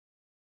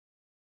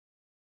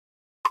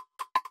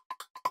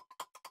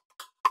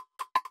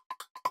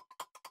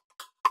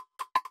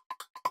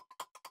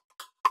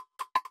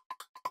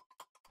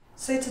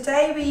So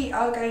today we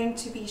are going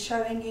to be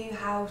showing you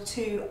how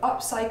to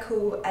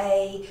upcycle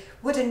a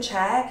wooden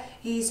chair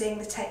using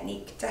the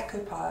technique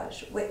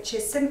decoupage, which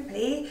is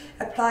simply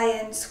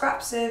applying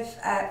scraps of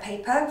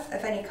paper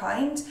of any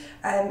kind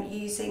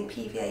using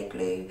PVA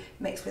glue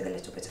mixed with a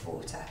little bit of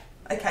water.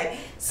 Okay,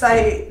 so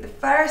the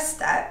first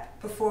step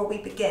before we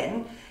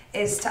begin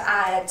is to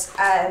add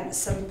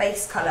some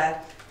base colour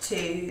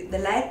to the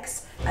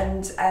legs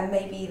and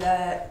maybe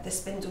the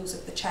spindles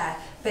of the chair,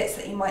 bits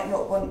that you might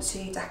not want to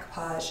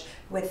decoupage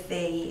with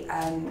the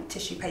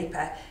tissue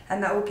paper,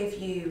 and that will give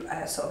you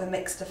sort of a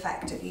mixed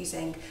effect of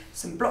using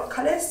some block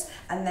colours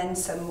and then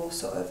some more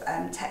sort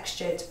of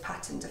textured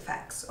patterned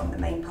effects on the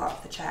main part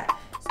of the chair.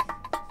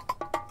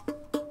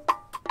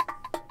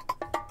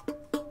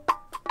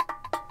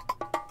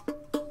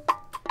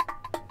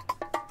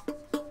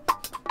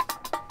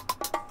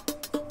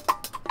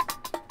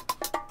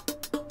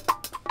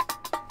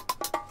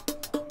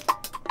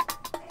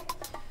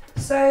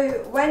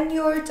 So when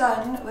you're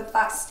done with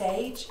that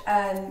stage,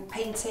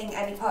 painting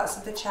any parts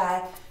of the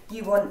chair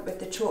you want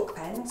with the chalk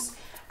pens,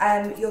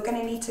 you're going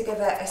to need to give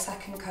it a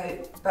second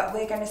coat, but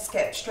we're going to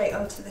skip straight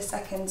onto the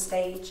second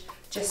stage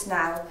just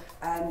now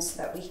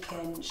so that we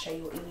can show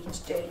you what you need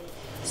to do.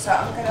 So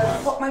I'm going to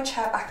put my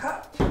chair back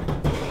up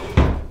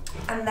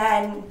and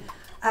then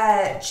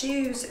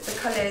choose the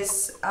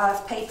colours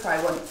of paper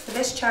I want. For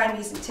this chair I'm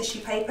using tissue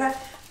paper,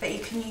 but you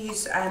can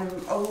use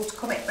old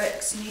comic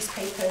books,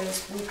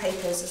 newspapers,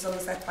 wallpapers, as long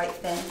as they're quite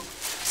thin.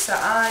 So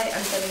I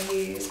am going to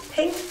use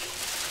pink,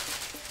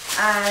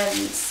 and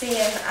seeing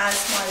as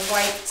my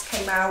white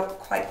came out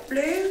quite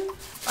blue,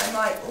 I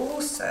might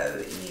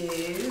also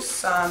use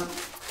some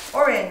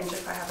orange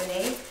if I have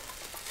any,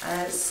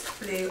 as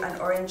blue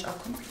and orange are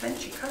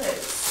complementary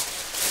colours.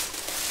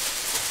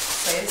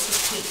 So this is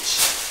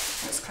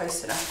peach, that's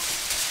close enough.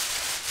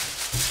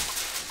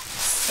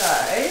 So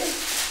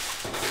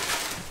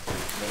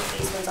move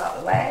these ones out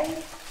of the way,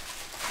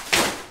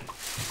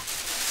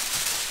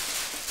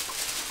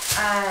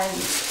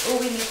 and all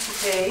we need to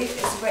do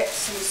is rip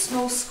some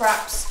small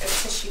scraps of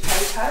tissue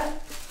paper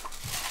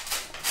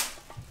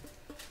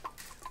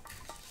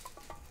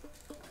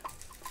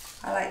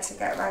I like to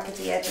get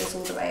raggedy edges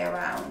all the way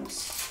around,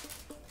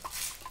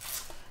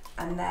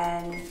 and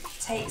then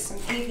take some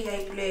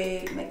PVA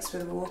glue mixed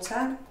with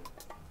water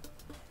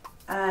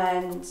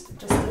and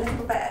just a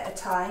little bit at a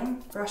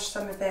time brush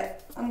some of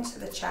it onto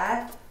the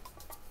chair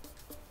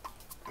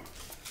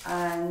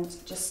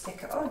and just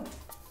stick it on.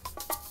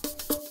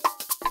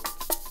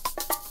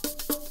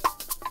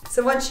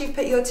 So once you've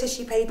put your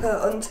tissue paper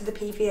onto the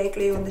PVA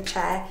glue on the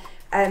chair,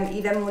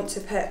 you then want to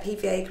put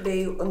PVA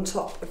glue on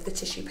top of the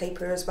tissue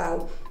paper as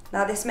well.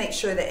 Now this makes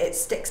sure that it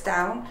sticks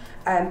down,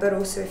 but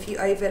also if you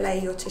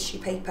overlay your tissue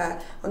paper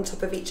on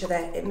top of each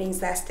other, it means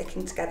they're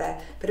sticking together,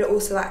 but it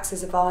also acts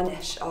as a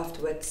varnish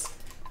afterwards.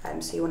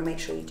 So you want to make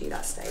sure you do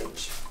that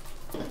stage.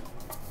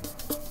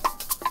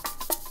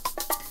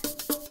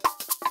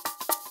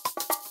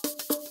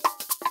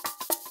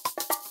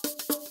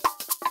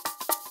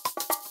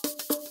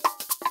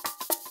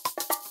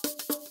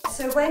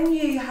 So when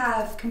you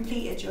have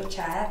completed your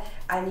chair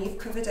and you've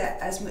covered it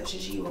as much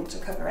as you want to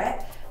cover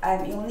it,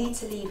 you'll need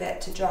to leave it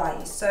to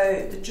dry.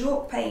 So the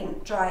chalk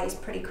paint dries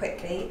pretty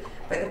quickly,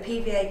 but the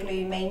PVA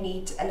glue may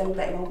need a little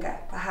bit longer,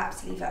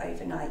 perhaps leave it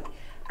overnight.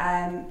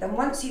 Then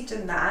once you've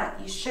done that,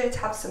 you should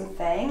have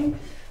something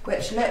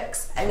which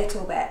looks a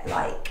little bit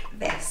like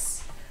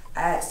this.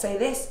 So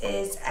this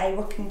is a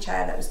rocking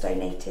chair that was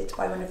donated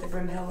by one of the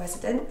Broomhill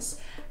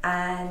residents,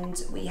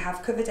 and we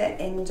have covered it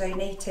in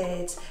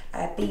donated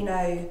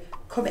Beano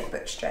comic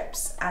book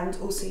strips, and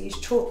also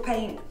used chalk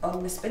paint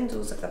on the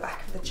spindles of the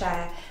back of the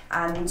chair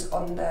and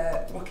on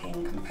the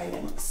rocking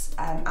components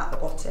at the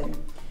bottom.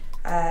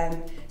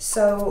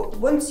 So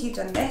once you've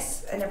done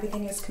this and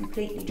everything is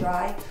completely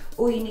dry,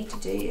 all you need to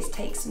do is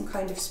take some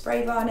kind of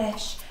spray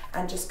varnish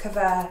and just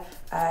cover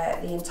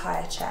the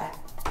entire chair,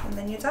 and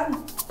then you're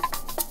done.